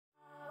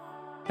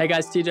Hey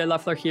guys, TJ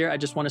Leffler here. I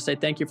just want to say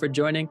thank you for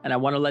joining, and I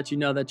want to let you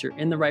know that you're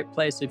in the right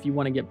place if you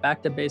want to get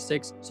back to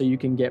basics so you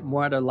can get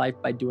more out of life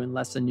by doing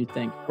less than you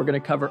think. We're going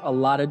to cover a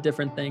lot of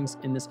different things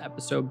in this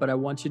episode, but I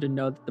want you to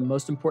know that the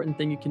most important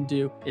thing you can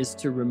do is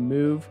to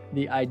remove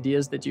the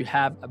ideas that you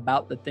have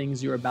about the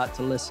things you're about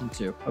to listen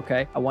to,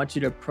 okay? I want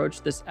you to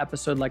approach this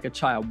episode like a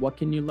child. What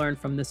can you learn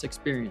from this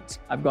experience?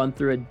 I've gone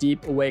through a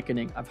deep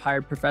awakening. I've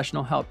hired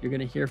professional help. You're going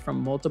to hear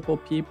from multiple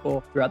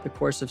people throughout the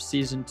course of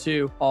season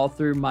 2, all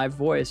through my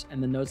voice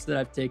and the notes that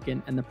I've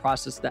taken and the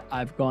process that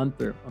I've gone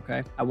through,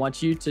 okay? I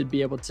want you to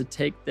be able to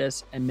take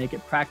this and make it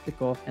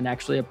practical and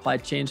actually apply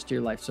change to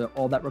your life. So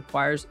all that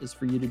requires is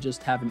for you to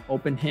just have an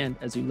open hand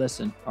as you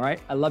listen, all right?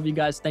 I love you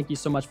guys. Thank you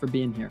so much for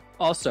being here.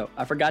 Also,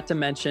 I forgot to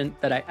mention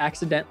that I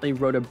accidentally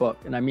wrote a book,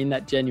 and I mean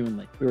that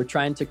genuinely. We were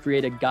trying to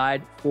create a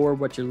guide for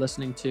what you're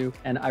listening to,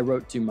 and I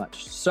wrote too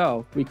much.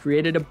 So we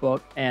created a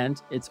book,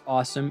 and it's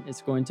awesome.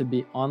 It's going to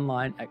be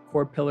online at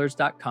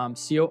corepillars.com,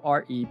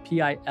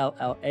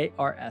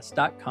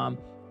 corepillars.com,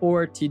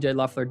 or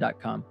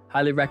tjleffler.com.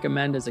 Highly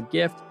recommend as a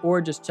gift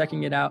or just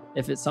checking it out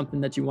if it's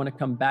something that you want to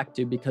come back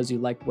to because you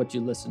like what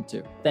you listen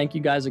to. Thank you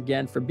guys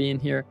again for being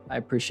here. I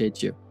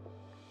appreciate you.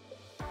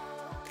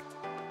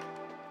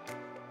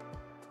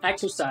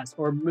 Exercise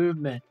or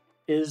movement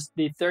is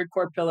the third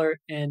core pillar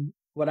in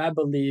what I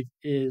believe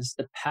is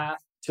the path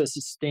to a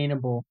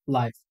sustainable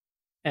life.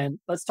 And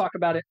let's talk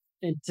about it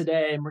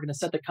today, and we're going to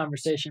set the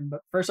conversation.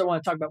 But first, I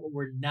want to talk about what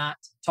we're not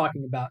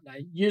talking about. And I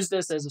use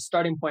this as a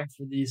starting point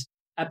for these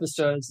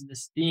episodes and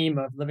this theme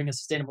of living a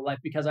sustainable life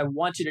because I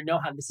want you to know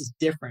how this is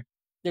different.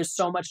 There's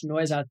so much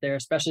noise out there,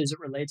 especially as it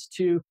relates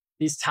to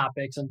these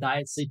topics on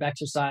diet, sleep,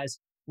 exercise.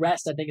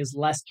 Rest, I think, is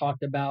less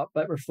talked about,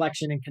 but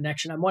reflection and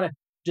connection. I want to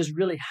just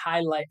really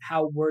highlight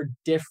how we're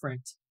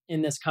different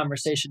in this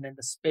conversation and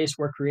the space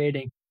we're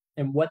creating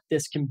and what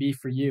this can be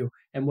for you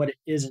and what it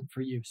isn't for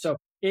you. So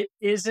it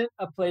isn't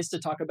a place to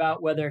talk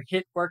about whether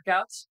HIIT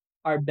workouts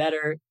are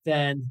better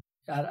than,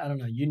 I don't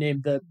know, you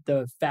name the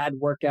fad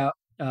workout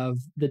of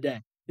the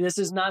day. This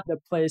is not the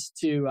place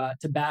to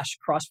bash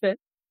CrossFit.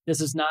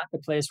 This is not the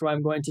place where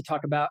I'm going to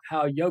talk about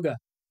how yoga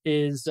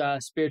is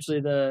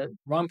spiritually the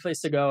wrong place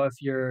to go if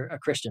you're a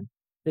Christian.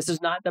 This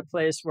is not the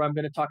place where I'm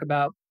going to talk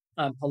about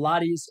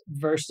Pilates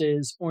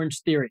versus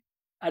Orange Theory.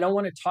 I don't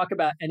want to talk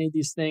about any of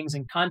these things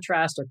in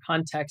contrast or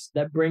context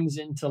that brings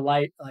into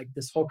light like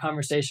this whole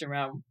conversation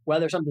around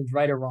whether something's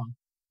right or wrong,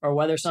 or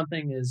whether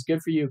something is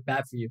good for you,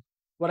 bad for you.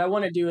 What I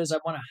want to do is I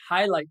want to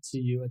highlight to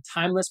you a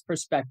timeless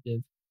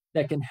perspective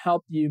that can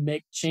help you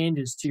make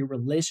changes to your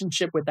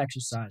relationship with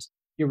exercise,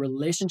 your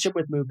relationship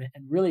with movement,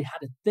 and really how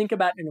to think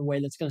about it in a way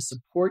that's going to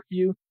support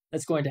you,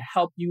 that's going to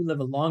help you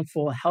live a long,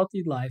 full,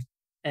 healthy life,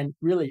 and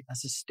really a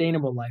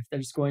sustainable life that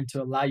is going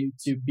to allow you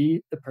to be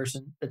the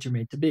person that you're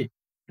made to be.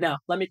 Now,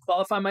 let me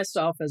qualify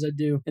myself as I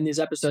do in these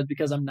episodes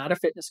because I'm not a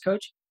fitness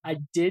coach. I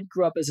did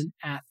grow up as an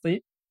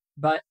athlete,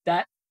 but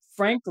that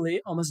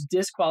frankly almost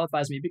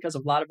disqualifies me because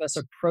a lot of us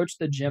approach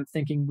the gym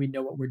thinking we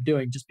know what we're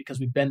doing just because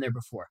we've been there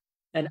before.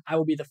 And I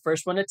will be the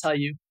first one to tell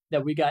you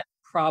that we got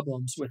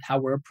problems with how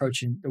we're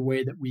approaching the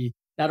way that we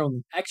not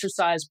only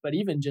exercise, but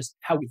even just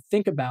how we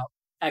think about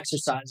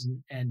exercise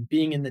and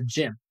being in the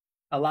gym.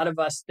 A lot of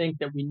us think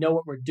that we know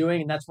what we're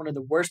doing, and that's one of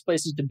the worst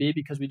places to be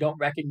because we don't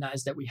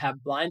recognize that we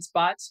have blind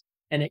spots,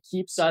 and it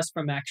keeps us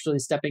from actually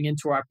stepping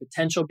into our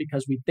potential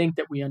because we think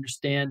that we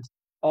understand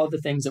all the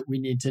things that we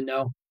need to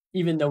know,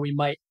 even though we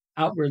might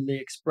outwardly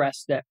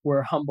express that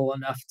we're humble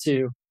enough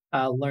to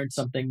learn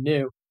something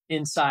new.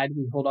 Inside,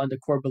 we hold on to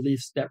core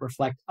beliefs that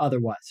reflect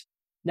otherwise.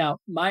 Now,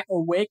 my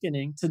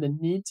awakening to the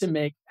need to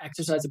make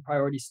exercise a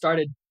priority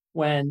started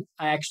when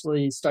I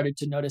actually started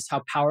to notice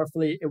how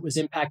powerfully it was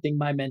impacting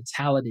my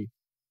mentality.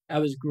 I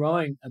was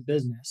growing a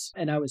business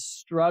and I was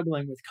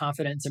struggling with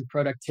confidence and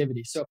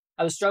productivity. So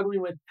I was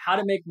struggling with how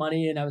to make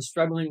money, and I was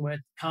struggling with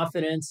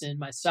confidence in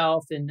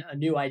myself and a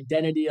new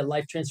identity, a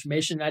life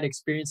transformation I'd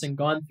experienced and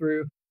gone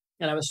through.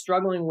 And I was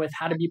struggling with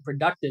how to be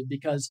productive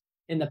because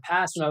in the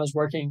past, when I was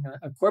working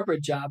a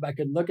corporate job, I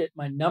could look at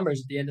my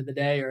numbers at the end of the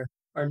day or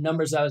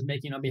numbers I was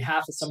making on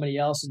behalf of somebody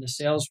else in the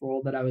sales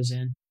role that I was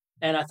in.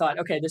 And I thought,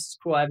 okay, this is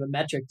cool. I have a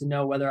metric to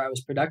know whether I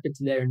was productive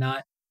today or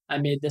not. I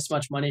made this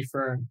much money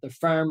for the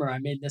firm, or I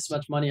made this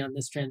much money on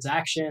this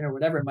transaction, or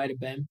whatever it might have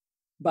been.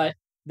 But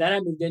then I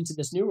moved into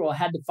this new role. I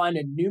had to find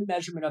a new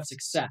measurement of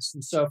success.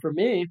 And so for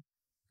me,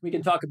 we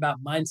can talk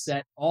about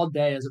mindset all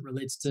day as it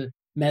relates to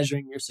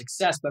measuring your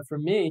success. But for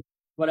me,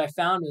 what I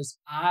found is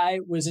I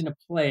was in a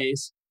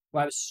place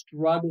where I was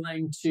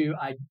struggling to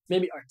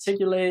maybe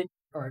articulate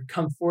or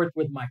come forth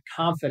with my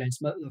confidence,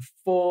 the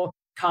full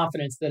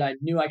confidence that I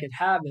knew I could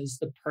have as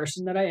the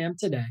person that I am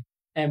today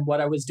and what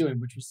I was doing,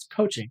 which was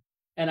coaching.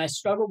 And I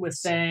struggled with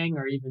saying,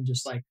 or even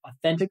just like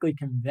authentically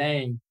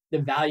conveying the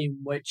value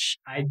which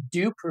I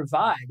do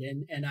provide.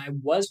 And I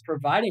was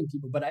providing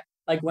people, but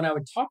when I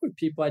would talk with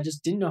people, I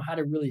just didn't know how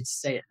to really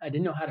say it. I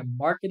didn't know how to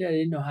market it. I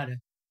didn't know how to.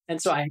 And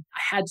so I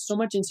had so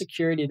much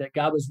insecurity that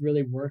God was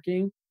really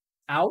working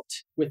out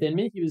within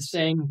me. He was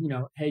saying,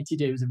 hey, TJ,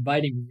 he was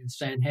inviting me. He was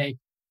saying, hey,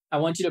 I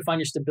want you to find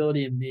your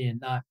stability in me and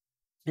not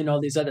and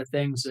all these other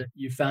things that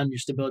you found your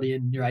stability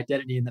and your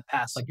identity in the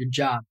past, like your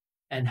job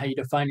and how you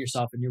define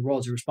yourself and your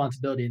roles, your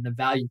responsibility and the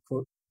value,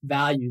 quote,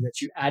 value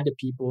that you add to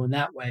people in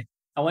that way.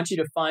 I want you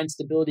to find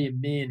stability in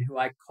me and who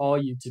I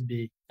call you to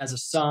be as a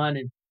son.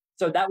 And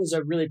so that was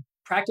a really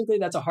practically,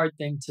 that's a hard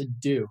thing to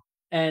do.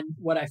 And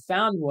what I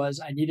found was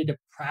I needed a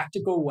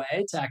practical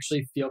way to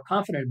actually feel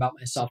confident about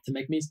myself to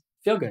make me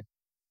feel good.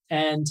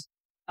 And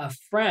a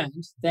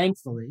friend,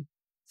 thankfully,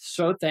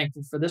 so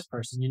thankful for this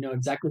person, you know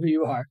exactly who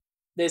you are.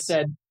 They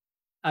said,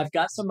 I've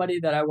got somebody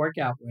that I work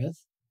out with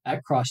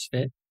at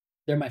CrossFit.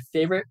 They're my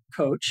favorite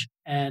coach.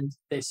 And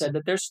they said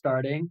that they're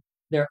starting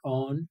their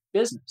own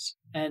business.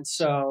 And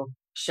so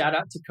shout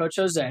out to Coach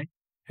Jose,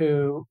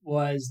 who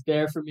was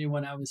there for me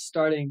when I was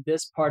starting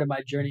this part of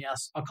my journey.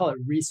 I'll call it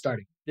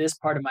restarting this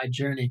part of my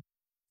journey.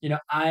 You know,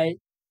 I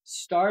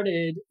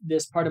started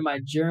this part of my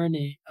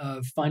journey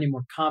of finding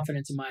more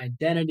confidence in my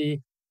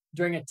identity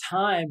during a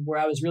time where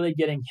I was really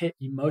getting hit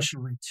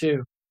emotionally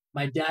too.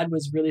 My dad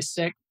was really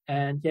sick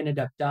and he ended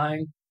up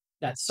dying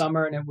that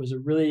summer, and it was a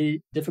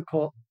really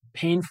difficult,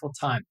 painful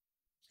time.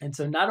 And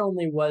so not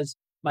only was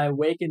my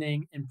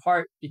awakening in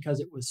part because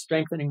it was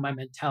strengthening my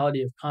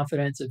mentality of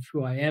confidence of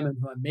who I am and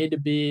who I'm made to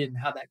be and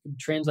how that could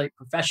translate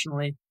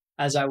professionally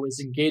as I was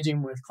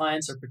engaging with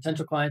clients or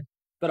potential clients,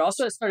 but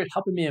also it started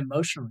helping me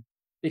emotionally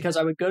because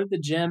I would go to the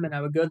gym and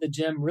I would go to the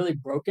gym really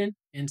broken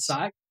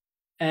inside.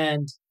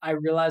 And I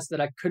realized that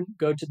I couldn't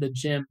go to the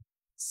gym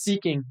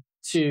seeking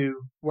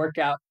to work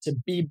out to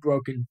be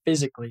broken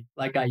physically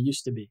like I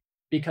used to be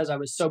because I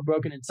was so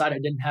broken inside, I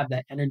didn't have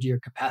that energy or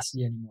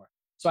capacity anymore.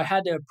 So I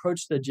had to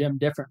approach the gym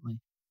differently.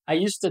 I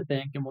used to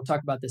think, and we'll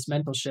talk about this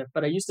mental shift,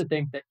 but I used to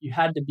think that you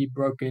had to be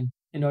broken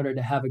in order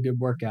to have a good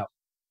workout.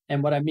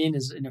 And what I mean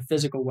is in a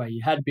physical way,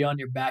 you had to be on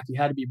your back, you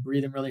had to be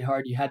breathing really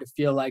hard, you had to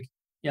feel like,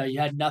 you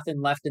had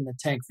nothing left in the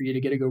tank for you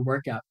to get a good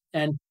workout.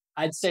 And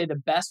I'd say the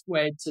best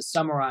way to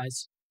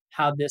summarize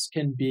how this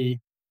can be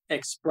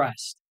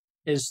expressed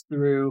is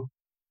through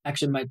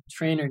actually my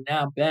trainer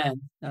now, Ben.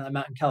 I'm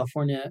out in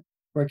California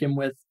working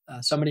with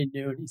somebody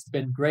new, and he's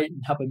been great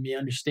in helping me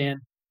understand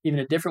even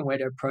a different way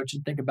to approach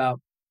and think about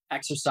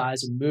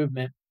exercise and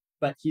movement.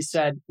 But he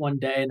said one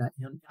day, and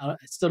I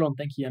still don't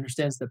think he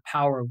understands the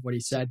power of what he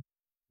said,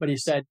 but he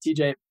said,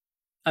 TJ,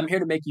 I'm here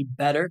to make you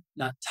better,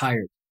 not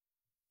tired.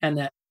 And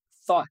that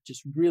thought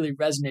just really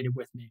resonated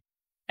with me.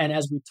 And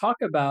as we talk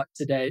about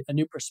today, a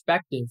new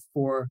perspective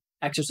for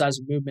exercise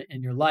and movement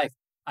in your life,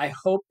 I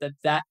hope that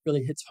that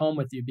really hits home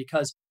with you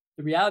because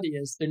the reality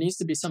is there needs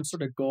to be some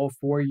sort of goal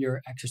for your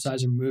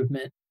exercise or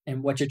movement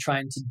and what you're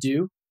trying to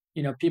do.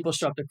 People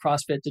show up to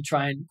CrossFit to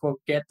try and,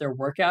 quote, get their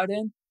workout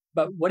in.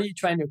 But what are you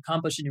trying to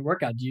accomplish in your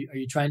workout? Are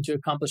you trying to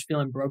accomplish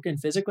feeling broken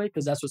physically?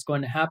 Because that's what's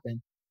going to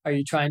happen. Are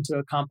you trying to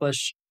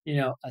accomplish,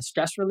 a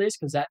stress release?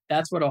 Because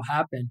that's what will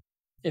happen.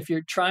 If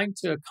you're trying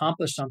to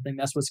accomplish something,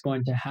 that's what's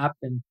going to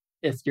happen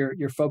if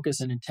your focus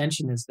and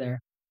intention is there.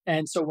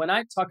 And so when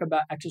I talk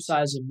about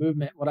exercise and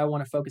movement, what I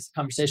want to focus the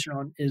conversation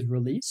on is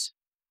release,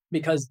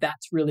 because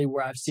that's really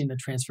where I've seen the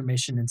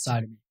transformation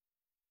inside of me.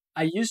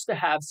 I used to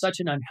have such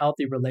an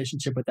unhealthy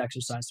relationship with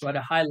exercise. So at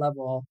a high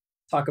level,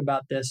 I'll talk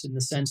about this in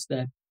the sense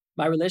that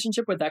my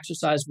relationship with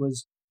exercise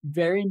was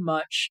very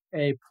much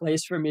a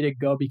place for me to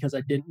go because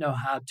I didn't know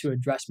how to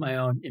address my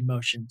own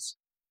emotions.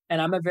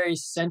 And I'm a very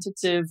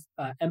sensitive,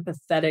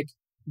 empathetic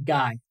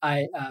guy.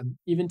 I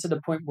even to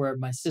the point where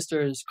my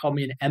sisters call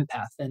me an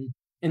empath. And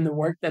in the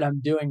work that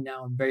I'm doing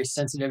now, I'm very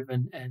sensitive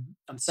and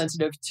I'm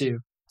sensitive to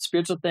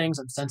spiritual things.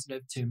 I'm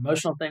sensitive to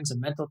emotional things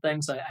and mental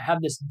things. I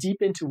have this deep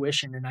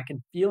intuition and I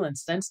can feel and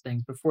sense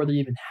things before they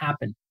even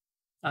happen.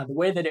 The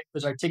way that it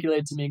was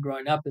articulated to me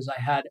growing up is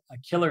I had a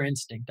killer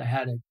instinct. I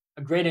had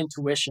a great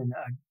intuition,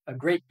 a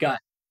great gut,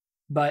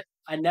 but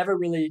I never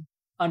really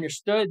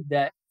understood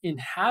that in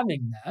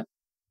having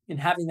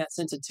that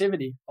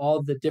sensitivity,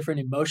 all the different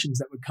emotions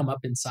that would come up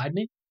inside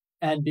me.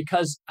 And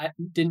because I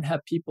didn't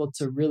have people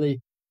to really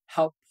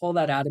help pull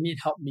that out of me and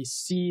help me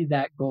see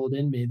that gold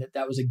in me,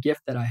 that was a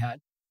gift that I had,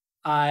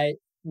 I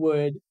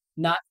would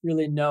not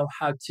really know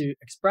how to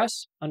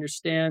express,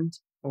 understand,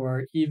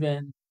 or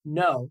even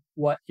know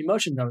what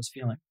emotions I was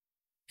feeling.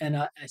 And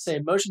I say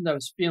emotions I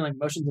was feeling,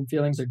 emotions and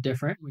feelings are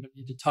different. We don't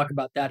need to talk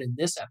about that in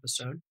this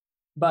episode,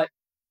 but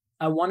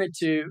I wanted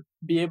to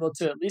be able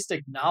to at least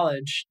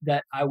acknowledge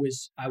that I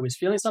was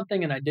feeling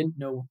something and I didn't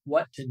know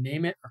what to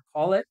name it or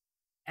call it.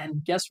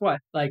 And guess what?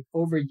 Like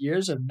over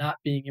years of not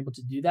being able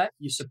to do that,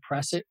 you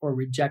suppress it or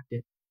reject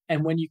it.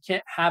 And when you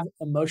can't have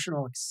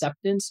emotional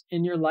acceptance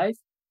in your life,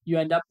 you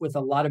end up with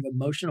a lot of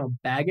emotional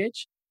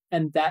baggage.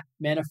 And that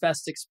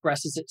manifests,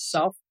 expresses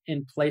itself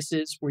in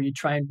places where you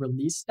try and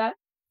release that.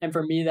 And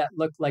for me, that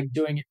looked like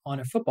doing it on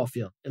a football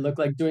field. It looked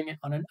like doing it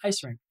on an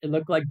ice rink. It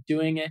looked like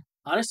doing it,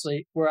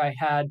 honestly, where I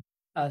had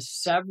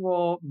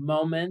several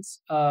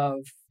moments of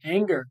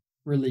anger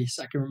release.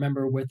 I can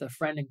remember with a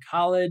friend in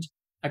college.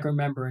 I can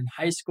remember in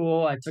high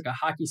school, I took a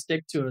hockey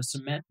stick to a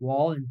cement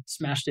wall and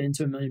smashed it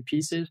into a million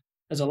pieces.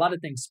 There's a lot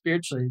of things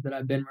spiritually that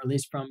I've been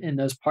released from in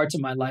those parts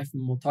of my life,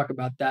 and we'll talk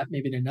about that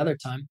maybe at another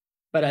time.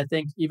 But I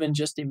think even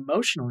just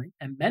emotionally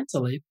and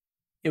mentally,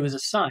 it was a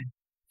sign.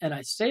 And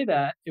I say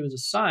that it was a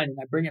sign, and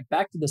I bring it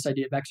back to this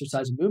idea of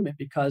exercise and movement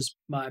because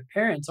my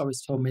parents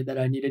always told me that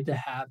I needed to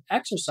have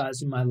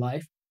exercise in my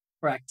life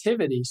or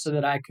activity so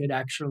that I could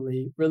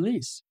actually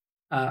release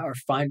or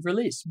find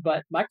release.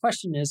 But my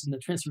question is, in the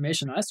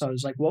transformation I saw,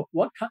 is like,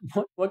 what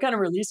kind of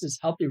release is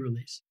healthy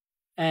release?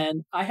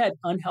 And I had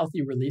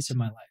unhealthy release in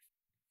my life.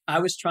 I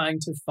was trying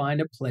to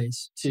find a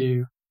place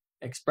to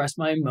express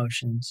my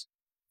emotions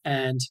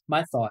and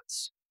my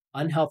thoughts,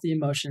 unhealthy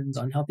emotions,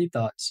 unhealthy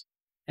thoughts.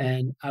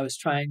 And I was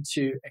trying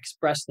to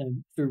express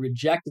them through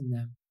rejecting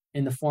them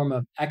in the form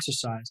of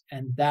exercise.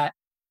 And that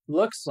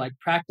looks like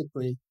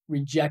practically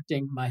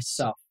rejecting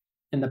myself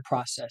in the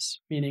process,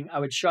 meaning I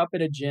would show up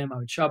at a gym, I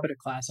would show up at a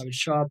class, I would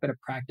show up at a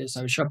practice,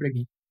 I would show up at a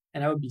game,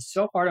 and I would be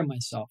so hard on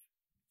myself.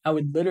 I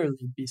would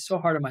literally be so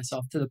hard on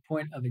myself to the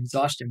point of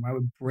exhaustion where I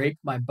would break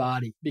my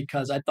body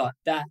because I thought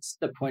that's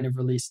the point of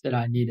release that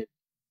I needed.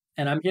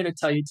 And I'm here to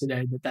tell you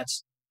today that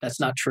that's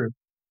not true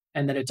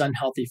and that it's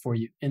unhealthy for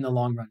you in the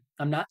long run.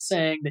 I'm not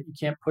saying that you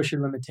can't push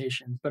your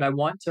limitations, but I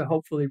want to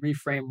hopefully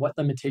reframe what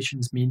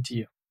limitations mean to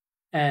you.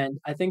 And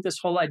I think this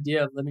whole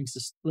idea of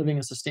living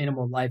a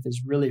sustainable life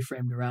is really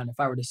framed around, if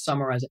I were to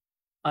summarize it,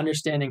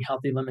 understanding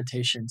healthy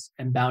limitations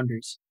and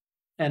boundaries.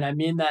 And I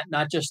mean that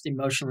not just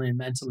emotionally and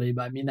mentally,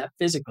 but I mean that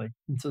physically.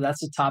 And so that's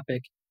the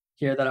topic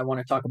here that I want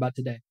to talk about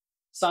today.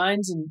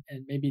 Signs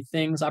and maybe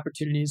things,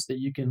 opportunities that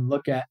you can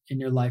look at in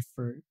your life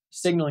for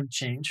signaling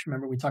change.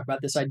 Remember, we talked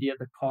about this idea of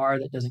the car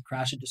that doesn't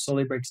crash, it just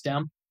slowly breaks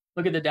down.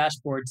 Look at the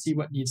dashboard, see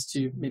what needs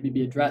to maybe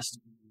be addressed.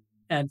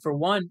 And for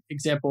one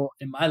example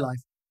in my life,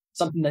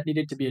 something that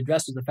needed to be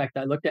addressed was the fact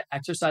that I looked at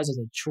exercise as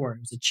a chore.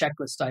 It was a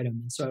checklist item.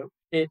 And so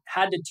it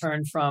had to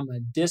turn from a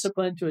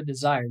discipline to a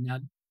desire. Now,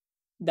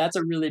 that's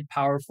a really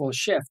powerful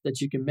shift that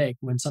you can make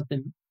when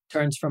something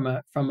turns from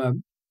a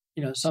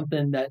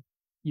something that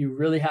you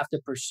really have to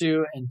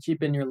pursue and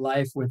keep in your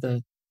life with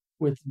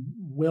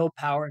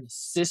willpower and a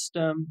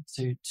system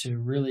to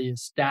really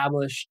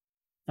establish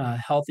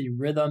healthy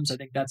rhythms. I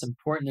think that's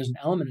important. There's an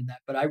element in that,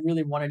 but I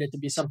really wanted it to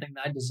be something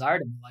that I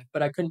desired in my life,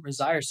 but I couldn't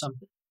desire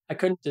something. I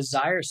couldn't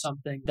desire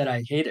something that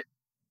I hated.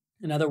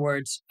 In other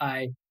words,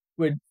 I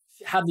would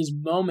have these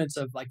moments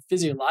of like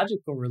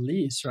physiological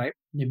release, right?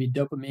 Maybe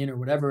dopamine or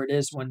whatever it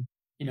is when,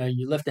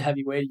 you lift a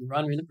heavy weight, you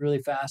run really,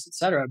 really fast,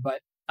 etc. But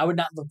I would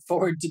not look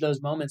forward to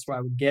those moments where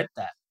I would get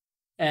that.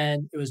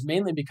 And it was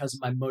mainly because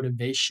of my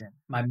motivation,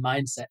 my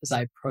mindset as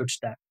I approached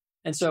that.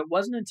 And so it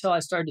wasn't until I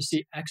started to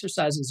see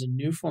exercise as a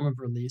new form of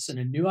release and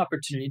a new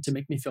opportunity to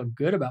make me feel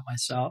good about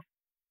myself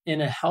in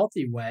a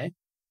healthy way,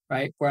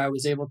 right? Where I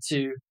was able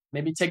to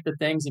maybe take the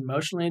things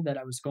emotionally that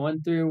I was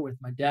going through with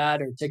my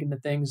dad, or taking the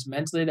things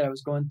mentally that I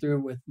was going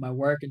through with my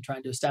work and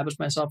trying to establish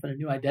myself in a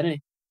new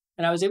identity.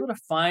 And I was able to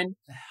find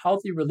a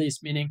healthy release,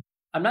 meaning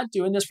I'm not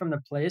doing this from the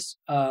place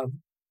of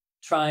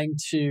trying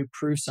to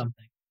prove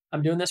something.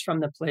 I'm doing this from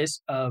the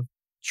place of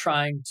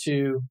trying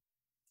to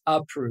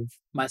approve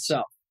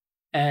myself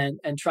and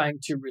trying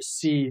to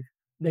receive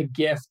the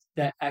gift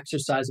that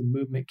exercise and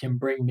movement can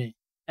bring me.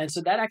 And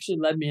so that actually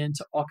led me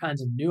into all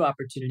kinds of new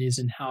opportunities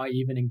in how I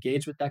even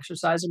engage with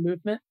exercise and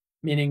movement,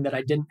 meaning that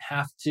I didn't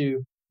have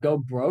to go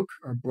broke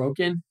or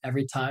broken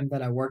every time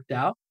that I worked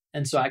out.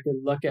 And so I could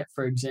look at,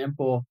 for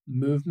example,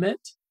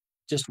 movement,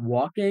 just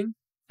walking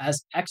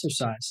as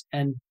exercise.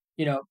 And,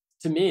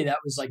 to me, that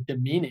was like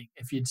demeaning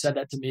if you'd said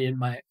that to me in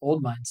my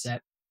old mindset,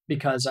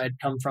 because I'd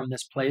come from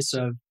this place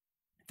of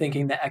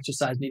thinking that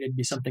exercise needed to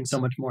be something so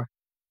much more.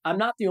 I'm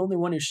not the only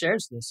one who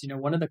shares this.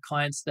 One of the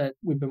clients that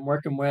we've been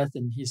working with,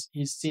 and he's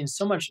seen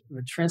so much of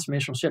a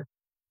transformational shift.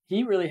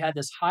 He really had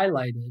this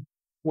highlighted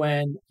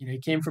when, he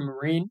came from a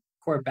Marine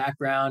Corps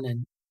background,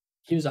 and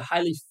he was a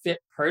highly fit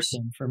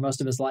person for most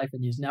of his life.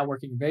 And he's now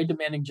working a very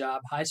demanding job,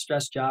 high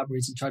stress job, where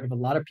he's in charge of a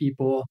lot of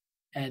people,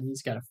 and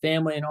he's got a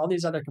family and all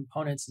these other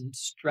components and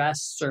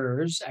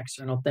stressors,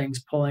 external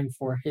things pulling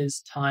for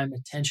his time,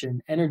 attention,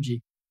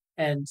 energy.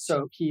 And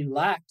so he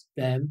lacked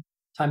then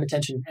time,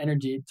 attention, and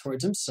energy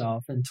towards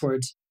himself and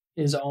towards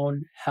his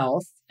own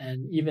health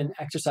and even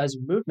exercise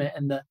and movement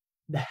and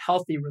the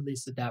healthy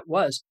release that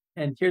was.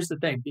 And here's the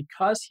thing,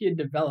 because he had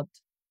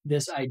developed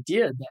this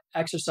idea that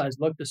exercise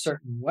looked a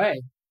certain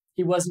way,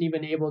 he wasn't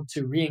even able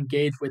to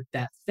re-engage with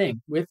that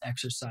thing, with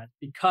exercise,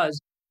 because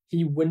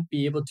he wouldn't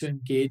be able to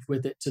engage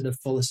with it to the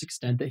fullest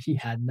extent that he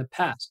had in the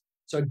past.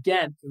 So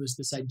again, it was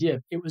this idea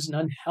of it was an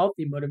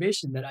unhealthy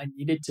motivation that I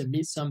needed to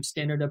meet some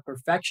standard of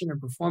perfection or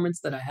performance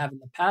that I have in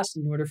the past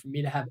in order for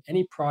me to have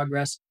any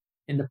progress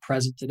in the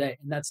present today.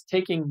 And that's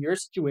taking your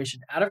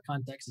situation out of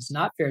context. It's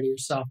not fair to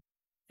yourself.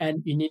 And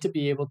you need to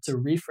be able to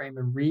reframe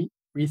and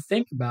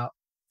rethink about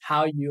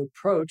how you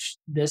approach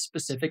this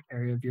specific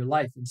area of your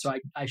life. And so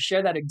I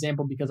share that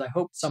example because I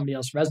hope somebody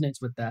else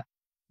resonates with that.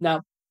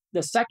 Now,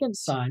 the second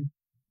sign,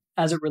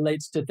 as it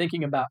relates to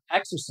thinking about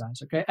exercise,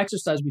 okay?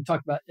 Exercise we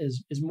talked about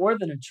is more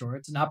than a chore.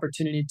 It's an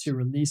opportunity to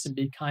release and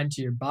be kind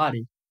to your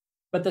body.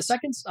 But the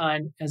second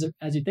sign, as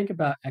you think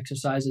about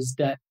exercise, is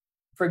that,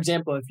 for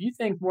example, if you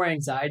think more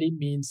anxiety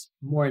means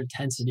more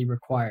intensity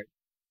required.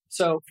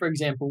 So, for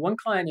example, one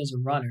client is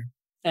a runner,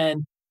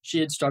 and she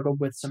had struggled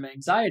with some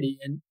anxiety.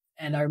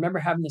 And I remember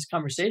having this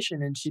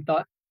conversation, and she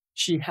thought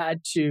she had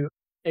to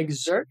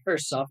exert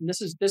herself. And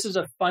this is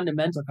a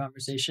fundamental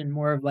conversation,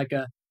 more of like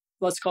a,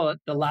 let's call it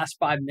the last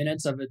 5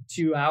 minutes of a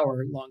 2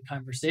 hour long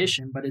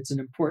conversation, but it's an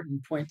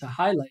important point to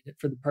highlight it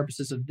for the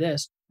purposes of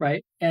this,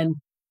 right? And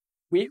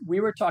we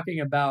were talking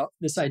about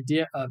this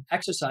idea of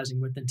exercising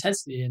with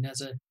intensity. And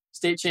as a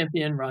state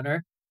champion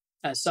runner,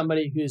 as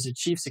somebody who's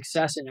achieved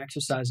success in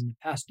exercise in the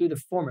past through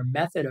the form or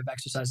method of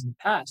exercise in the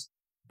past,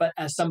 but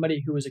as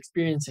somebody who was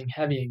experiencing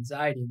heavy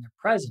anxiety in their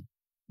present,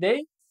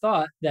 they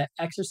thought that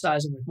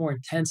exercising with more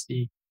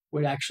intensity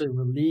would actually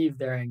relieve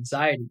their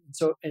anxiety. And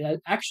so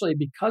actually,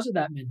 because of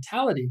that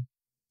mentality,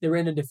 they were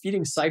in a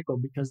defeating cycle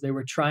because they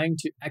were trying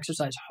to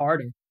exercise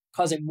harder,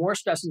 causing more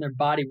stress in their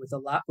body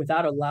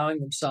without allowing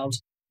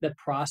themselves the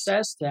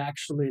process to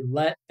actually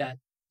let that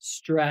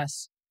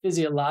stress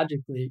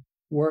physiologically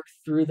work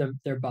through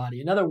their body.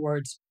 In other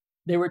words,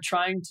 they were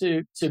trying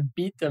to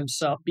beat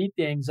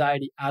the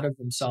anxiety out of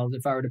themselves,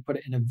 if I were to put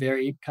it in a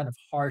very kind of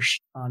harsh,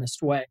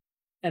 honest way.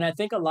 And I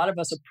think a lot of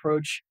us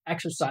approach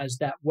exercise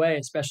that way,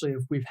 especially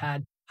if we've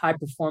had high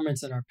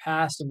performance in our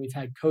past and we've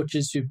had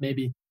coaches who've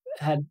maybe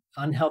had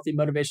unhealthy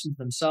motivations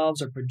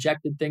themselves or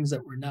projected things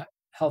that were not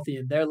healthy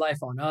in their life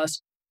on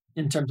us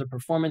in terms of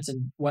performance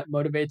and what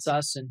motivates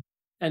us.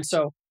 And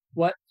so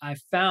what I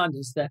found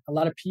is that a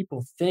lot of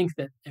people think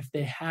that if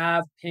they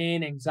have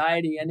pain,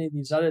 anxiety, any of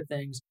these other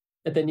things,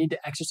 that they need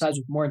to exercise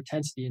with more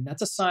intensity. And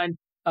that's a sign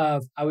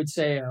of, I would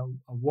say, a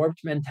warped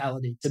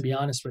mentality, to be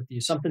honest with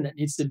you, something that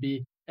needs to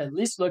be at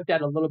least looked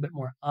at a little bit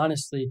more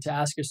honestly, to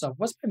ask yourself,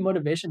 what's my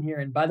motivation here?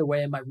 And by the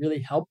way, am I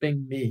really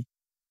helping me,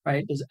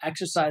 right? Does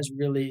exercise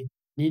really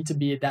need to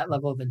be at that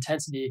level of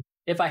intensity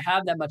if I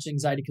have that much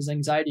anxiety? Because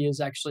anxiety is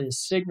actually a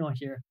signal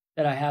here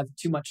that I have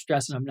too much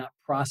stress and I'm not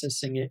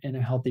processing it in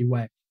a healthy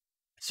way.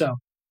 So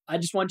I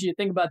just want you to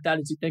think about that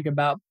as you think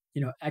about,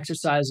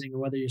 exercising,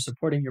 whether you're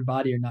supporting your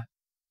body or not.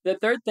 The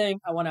third thing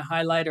I want to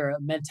highlight, or a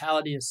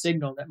mentality, a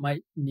signal that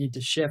might need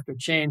to shift or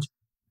change,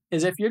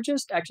 is if you're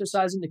just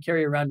exercising to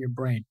carry around your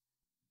brain.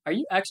 Are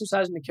you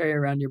exercising to carry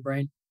around your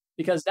brain?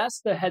 Because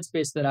that's the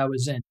headspace that I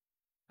was in.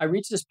 I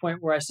reached this point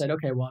where I said,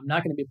 okay, well, I'm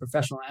not going to be a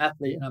professional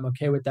athlete, and I'm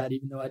okay with that,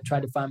 even though I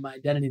tried to find my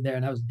identity there,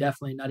 and I was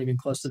definitely not even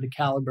close to the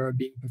caliber of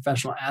being a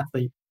professional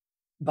athlete.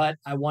 But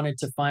I wanted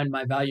to find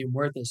my value and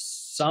worth as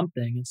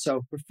something. And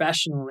so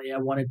professionally, I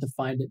wanted to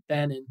find it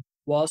then in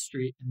Wall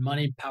Street and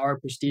money, power,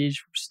 prestige,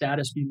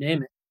 status, you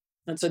name it.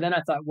 And so then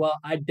I thought, well,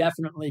 I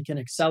definitely can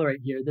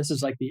accelerate here. This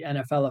is like the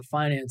NFL of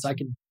finance. I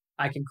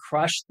can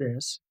crush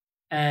this,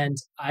 and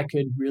I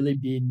could really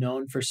be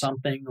known for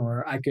something,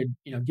 or I could,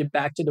 give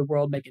back to the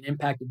world, make an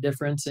impact, a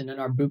difference. And in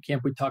our boot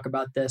camp, we talk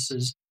about this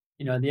as,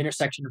 the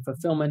intersection of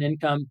fulfillment,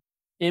 income,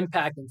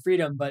 impact, and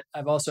freedom. But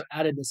I've also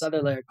added this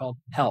other layer called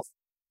health.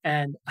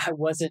 And I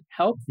wasn't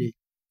healthy.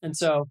 And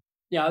so,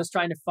 I was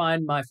trying to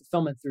find my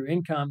fulfillment through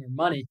income or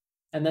money.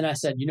 And then I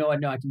said, you know what?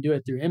 No, I can do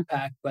it through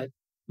impact, but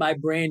my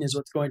brain is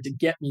what's going to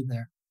get me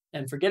there.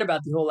 And forget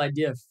about the whole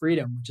idea of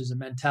freedom, which is a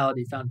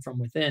mentality found from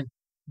within.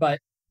 But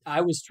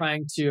I was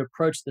trying to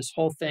approach this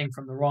whole thing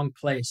from the wrong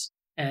place.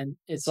 And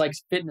it's like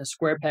fitting a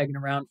square peg in a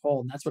round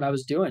hole. And that's what I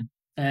was doing.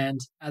 And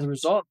as a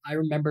result, I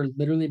remember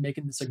literally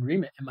making this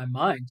agreement in my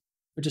mind,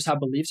 which is how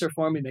beliefs are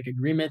formed. We make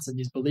agreements, and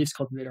these beliefs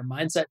cultivate our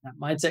mindset. And that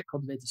mindset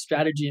cultivates a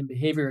strategy and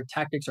behavior or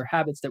tactics or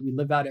habits that we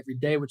live out every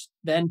day, which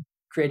then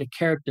create a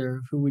character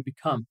of who we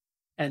become.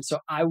 And so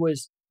I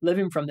was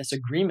living from this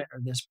agreement or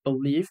this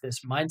belief, this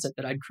mindset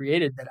that I'd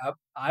created, that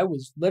I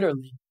was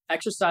literally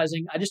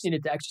exercising. I just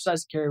needed to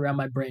exercise to carry around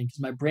my brain, because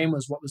my brain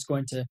was what was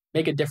going to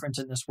make a difference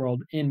in this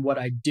world in what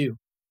I do.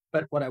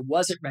 But what I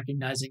wasn't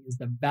recognizing is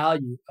the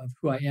value of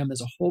who I am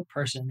as a whole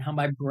person, how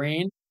my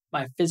brain,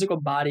 my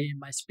physical body, and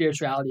my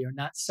spirituality are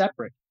not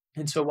separate.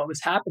 And so what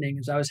was happening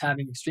is I was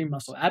having extreme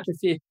muscle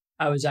atrophy.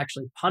 I was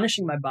actually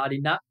punishing my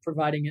body, not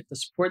providing it the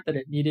support that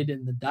it needed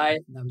in the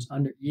diet, and I was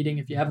under eating.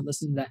 If you haven't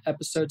listened to that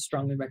episode,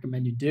 strongly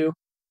recommend you do,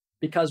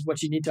 because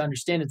what you need to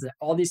understand is that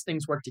all these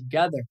things work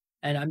together.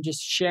 And I'm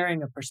just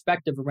sharing a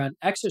perspective around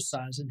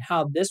exercise and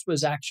how this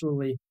was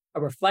actually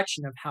a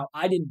reflection of how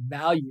I didn't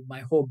value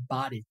my whole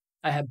body.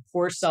 I had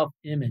poor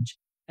self-image.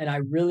 And I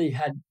really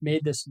had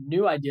made this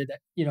new idea that,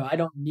 I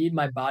don't need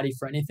my body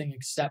for anything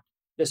except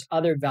this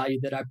other value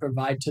that I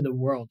provide to the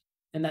world.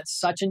 And that's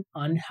such an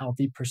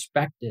unhealthy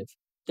perspective.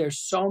 There's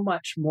so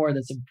much more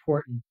that's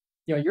important.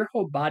 Your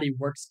whole body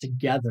works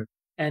together,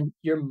 and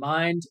your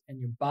mind and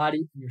your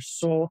body and your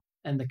soul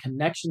and the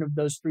connection of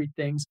those three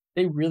things,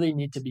 they really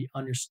need to be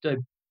understood.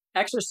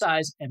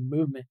 Exercise and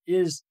movement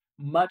is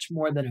much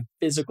more than a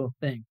physical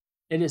thing.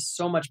 It is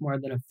so much more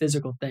than a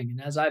physical thing.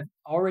 And as I've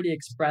already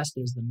expressed,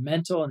 there's the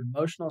mental and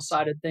emotional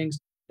side of things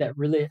that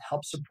really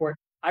help support.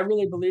 I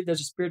really believe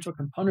there's a spiritual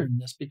component in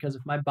this, because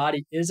if my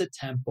body is a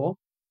temple,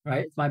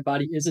 right? If my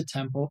body is a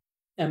temple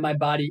and my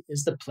body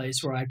is the place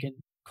where I can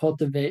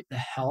cultivate the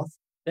health,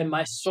 then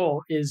my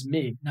soul is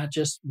me, not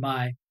just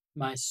my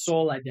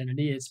soul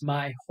identity. It's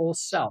my whole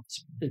self.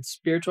 It's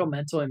spiritual,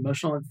 mental,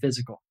 emotional, and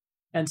physical.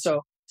 And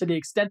so to the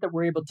extent that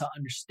we're able to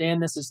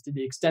understand this, is to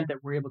the extent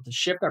that we're able to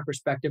shift our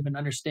perspective and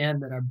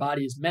understand that our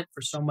body is meant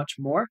for so much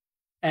more.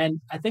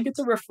 And I think it's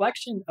a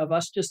reflection of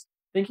us just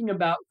thinking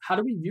about how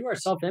do we view our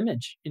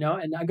self-image,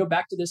 and I go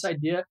back to this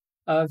idea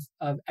of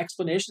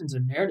explanations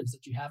and narratives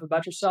that you have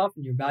about yourself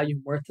and your value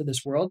and worth to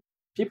this world.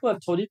 People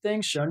have told you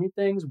things, shown you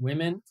things.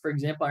 Women, for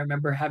example, I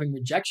remember having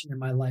rejection in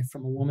my life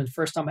from a woman,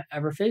 first time I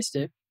ever faced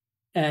it.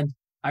 And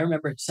I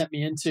remember it sent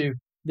me into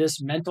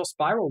this mental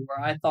spiral where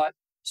I thought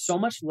so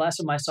much less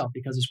of myself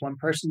because this one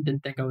person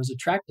didn't think I was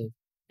attractive.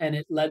 And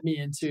it led me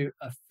into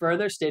a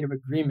further state of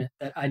agreement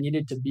that I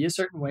needed to be a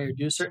certain way or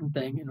do a certain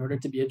thing in order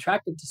to be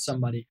attracted to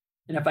somebody.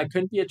 And if I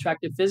couldn't be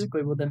attractive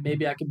physically, well, then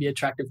maybe I could be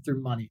attractive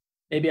through money.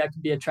 Maybe I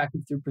could be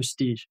attractive through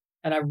prestige.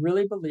 And I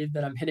really believe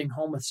that I'm hitting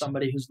home with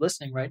somebody who's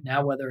listening right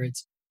now, whether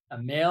it's a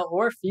male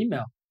or a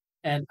female.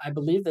 And I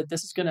believe that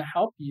this is going to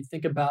help you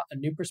think about a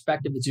new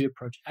perspective as you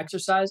approach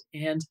exercise.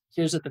 And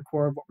here's at the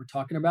core of what we're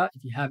talking about.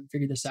 If you haven't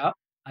figured this out,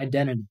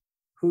 identity,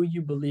 who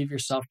you believe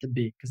yourself to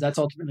be, because that's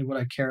ultimately what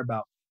I care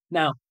about.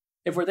 Now,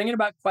 if we're thinking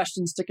about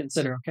questions to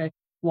consider, okay,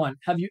 one,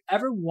 have you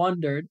ever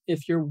wondered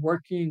if you're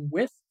working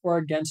with or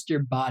against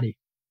your body?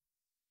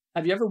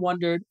 Have you ever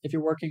wondered if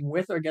you're working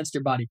with or against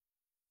your body?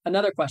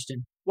 Another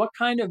question, what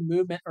kind of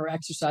movement or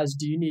exercise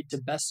do you need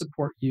to best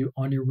support you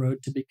on your road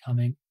to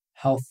becoming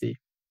healthy?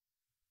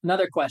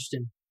 Another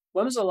question,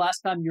 when was the last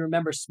time you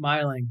remember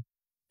smiling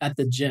at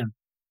the gym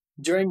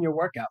during your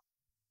workout?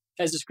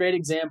 As this great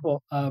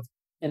example of,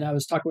 and I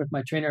was talking with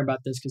my trainer about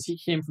this because he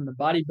came from the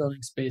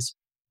bodybuilding space.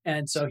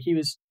 And so he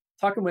was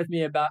talking with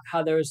me about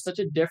how there was such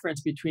a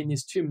difference between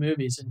these two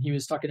movies. And he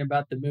was talking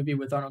about the movie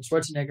with Arnold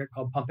Schwarzenegger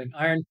called Pumping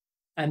Iron.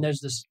 And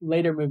there's this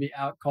later movie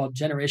out called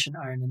Generation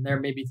Iron. And they're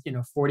maybe,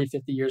 40,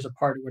 50 years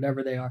apart or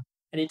whatever they are.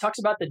 And he talks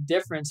about the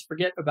difference,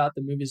 forget about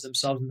the movies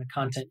themselves and the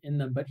content in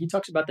them, but he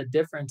talks about the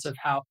difference of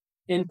how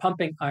in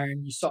Pumping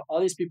Iron, you saw all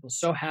these people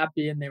so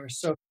happy and they were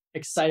so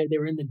excited. They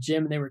were in the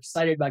gym and they were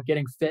excited about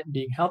getting fit and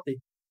being healthy.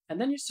 And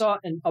then you saw,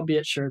 and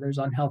albeit sure, there's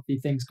unhealthy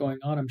things going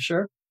on, I'm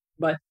sure.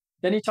 But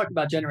then he talked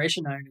about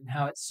Generation Iron and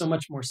how it's so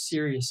much more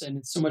serious and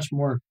it's so much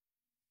more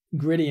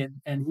gritty.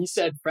 And he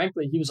said,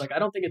 frankly, he was like, I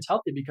don't think it's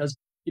healthy because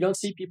you don't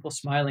see people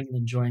smiling and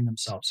enjoying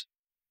themselves.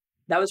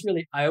 That was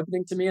really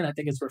eye-opening to me. And I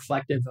think it's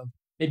reflective of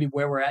maybe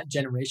where we're at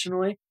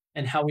generationally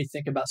and how we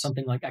think about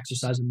something like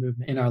exercise and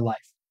movement in our life.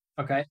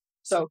 Okay.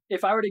 So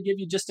if I were to give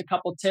you just a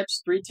couple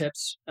tips, three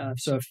tips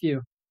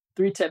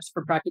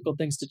for practical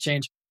things to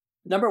change.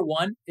 Number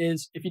one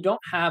is if you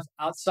don't have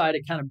outside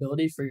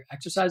accountability for your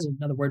exercise,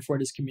 another word for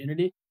it is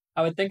community,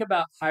 I would think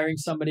about hiring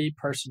somebody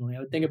personally. I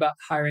would think about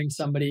hiring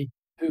somebody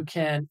who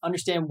can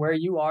understand where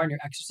you are in your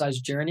exercise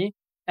journey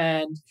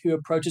and who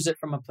approaches it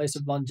from a place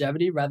of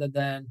longevity rather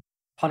than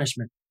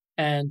punishment.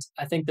 And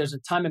I think there's a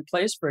time and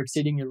place for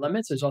exceeding your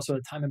limits. There's also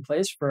a time and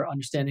place for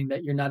understanding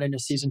that you're not in a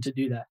season to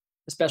do that,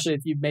 especially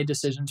if you've made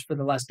decisions for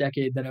the last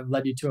decade that have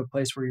led you to a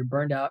place where you're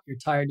burned out, you're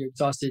tired, you're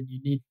exhausted,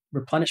 you need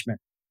replenishment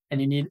and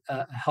you need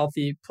a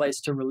healthy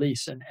place to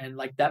release. And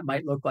like that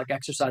might look like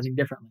exercising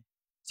differently.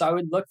 So I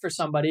would look for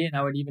somebody and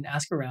I would even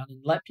ask around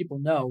and let people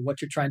know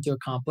what you're trying to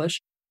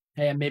accomplish.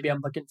 Hey, maybe I'm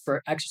looking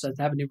for exercise,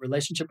 to have a new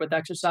relationship with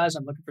exercise.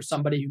 I'm looking for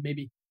somebody who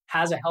maybe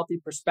has a healthy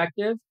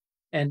perspective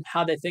and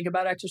how they think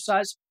about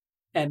exercise,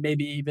 and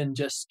maybe even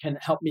just can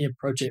help me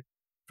approach it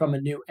from a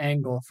new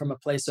angle, from a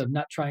place of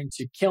not trying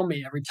to kill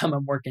me every time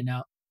I'm working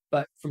out,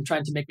 but from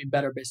trying to make me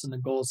better based on the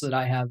goals that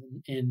I have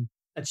in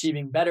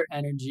achieving better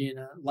energy and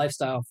a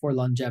lifestyle for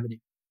longevity.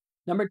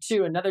 Number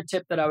two, another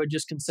tip that I would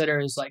just consider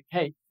is like,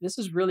 hey, this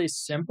is really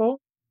simple,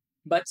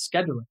 but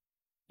schedule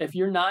it. If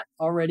you're not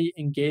already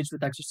engaged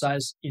with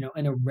exercise,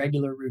 in a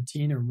regular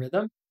routine or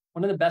rhythm,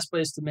 one of the best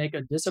ways to make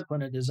a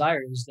discipline a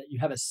desire is that you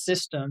have a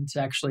system to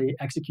actually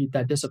execute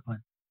that discipline.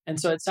 And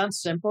so it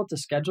sounds simple to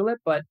schedule it,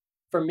 but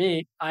for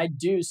me, I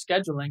do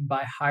scheduling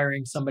by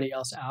hiring somebody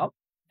else out.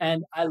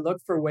 And I look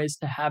for ways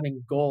to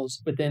having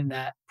goals within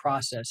that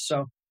process.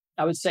 So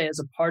I would say as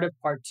a part of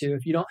part two,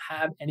 if you don't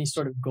have any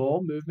sort of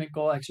goal, movement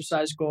goal,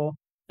 exercise goal,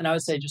 and I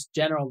would say just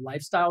general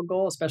lifestyle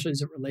goal, especially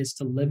as it relates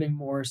to living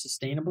more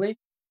sustainably,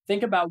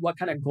 think about what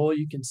kind of goal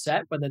you can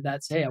set, whether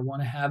that's, hey, I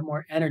want to have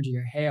more energy,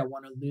 or hey, I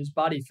want to lose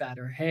body fat,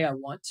 or hey, I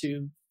want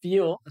to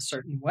feel a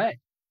certain way.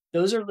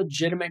 Those are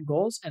legitimate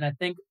goals. And I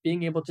think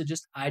being able to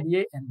just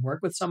ideate and work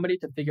with somebody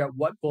to figure out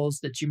what goals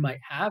that you might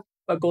have,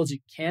 what goals you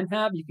can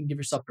have, you can give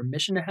yourself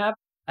permission to have.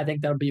 I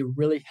think that'll be a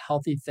really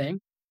healthy thing.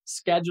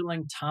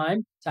 Scheduling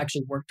time to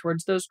actually work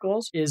towards those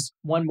goals is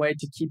one way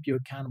to keep you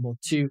accountable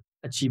to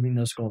achieving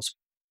those goals.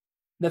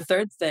 The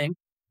third thing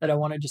that I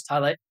want to just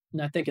highlight,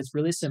 and I think it's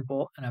really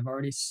simple, and I've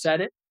already said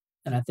it,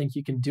 and I think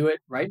you can do it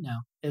right now,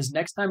 is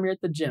next time you're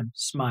at the gym,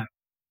 smile.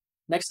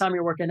 Next time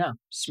you're working out,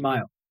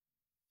 smile.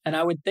 And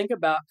I would think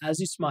about, as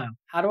you smile,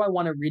 how do I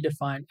want to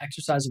redefine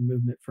exercise and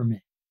movement for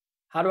me?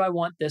 How do I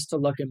want this to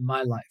look in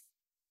my life?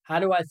 How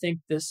do I think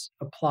this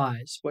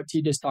applies, what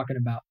TJ's talking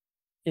about,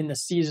 in the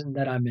season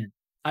that I'm in?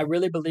 I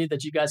really believe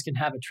that you guys can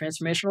have a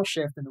transformational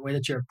shift in the way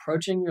that you're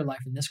approaching your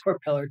life in this core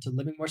pillar to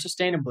living more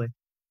sustainably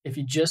if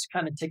you just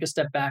kind of take a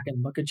step back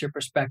and look at your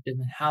perspective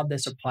and how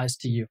this applies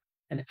to you.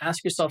 and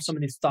ask yourself some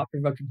of these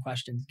thought-provoking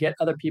questions. Get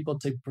other people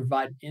to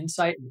provide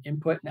insight and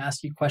input and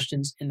ask you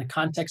questions in the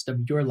context of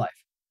your life,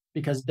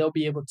 because they'll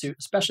be able to,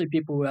 especially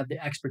people who have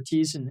the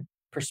expertise and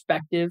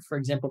perspective, for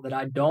example, that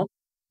I don't,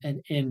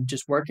 and in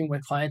just working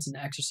with clients in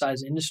the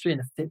exercise industry and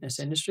the fitness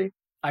industry.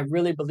 I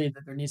really believe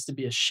that there needs to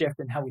be a shift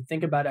in how we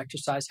think about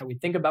exercise, how we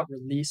think about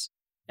release,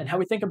 and how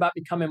we think about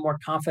becoming more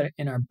confident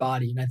in our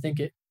body. And I think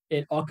it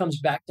all comes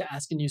back to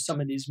asking you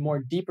some of these more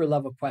deeper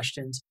level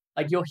questions.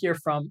 Like you'll hear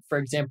from, for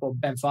example,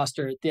 Ben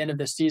Foster at the end of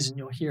this season,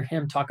 you'll hear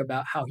him talk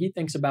about how he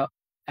thinks about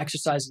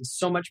exercise is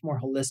so much more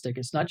holistic.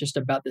 It's not just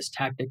about this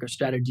tactic or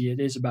strategy. It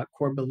is about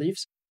core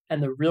beliefs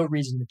and the real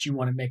reason that you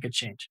want to make a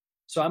change.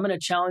 So I'm going to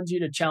challenge you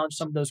to challenge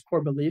some of those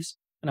core beliefs,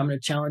 and I'm going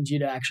to challenge you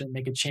to actually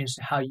make a change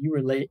to how you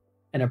relate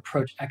and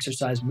approach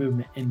exercise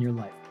movement in your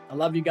life. I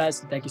love you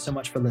guys, and thank you so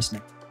much for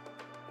listening.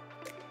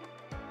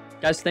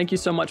 Guys, thank you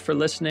so much for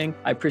listening.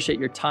 I appreciate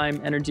your time,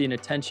 energy, and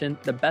attention.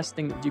 The best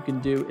thing that you can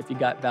do if you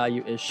got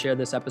value is share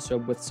this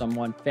episode with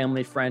someone,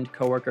 family, friend,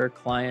 coworker,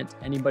 client,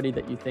 anybody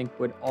that you think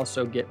would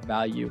also get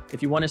value.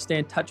 If you want to stay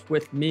in touch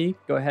with me,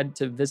 go ahead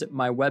to visit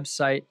my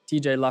website,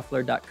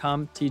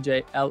 tjloeffler.com,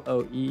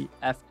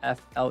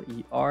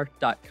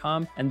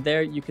 tjloeffler.com. And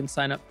there you can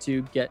sign up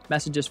to get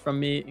messages from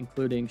me,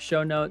 including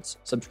show notes,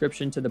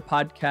 subscription to the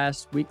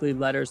podcast, weekly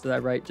letters that I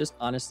write just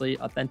honestly,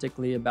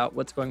 authentically about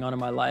what's going on in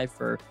my life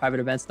or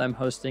private events that I'm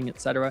hosting,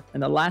 etc.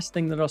 And the last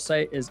thing that I'll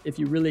say is if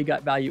you really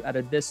got value out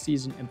of this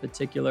season in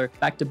particular,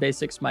 Back to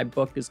Basics, my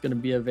book is going to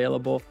be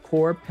available.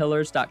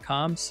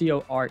 Corepillars.com,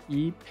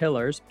 C-O-R-E,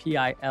 pillars,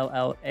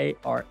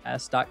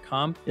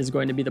 P-I-L-L-A-R-S.com is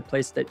going to be the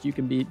place that you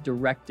can be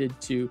directed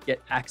to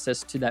get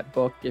access to that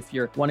book. If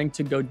you're wanting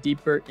to go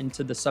deeper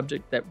into the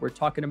subject that we're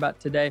talking about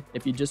today,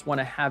 if you just want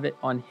to have it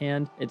on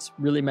hand, it's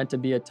really meant to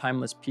be a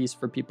timeless piece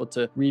for people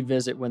to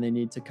revisit when they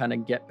need to kind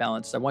of get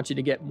balanced. I want you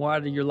to get more out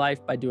of your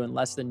life by doing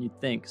less than you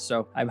think.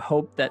 So I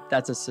hope that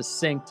that's a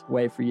succinct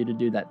way for you to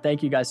do that.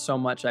 Thank you guys so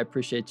much. I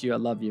appreciate you. I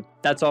love you.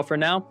 That's all for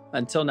now.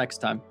 Until next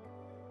time.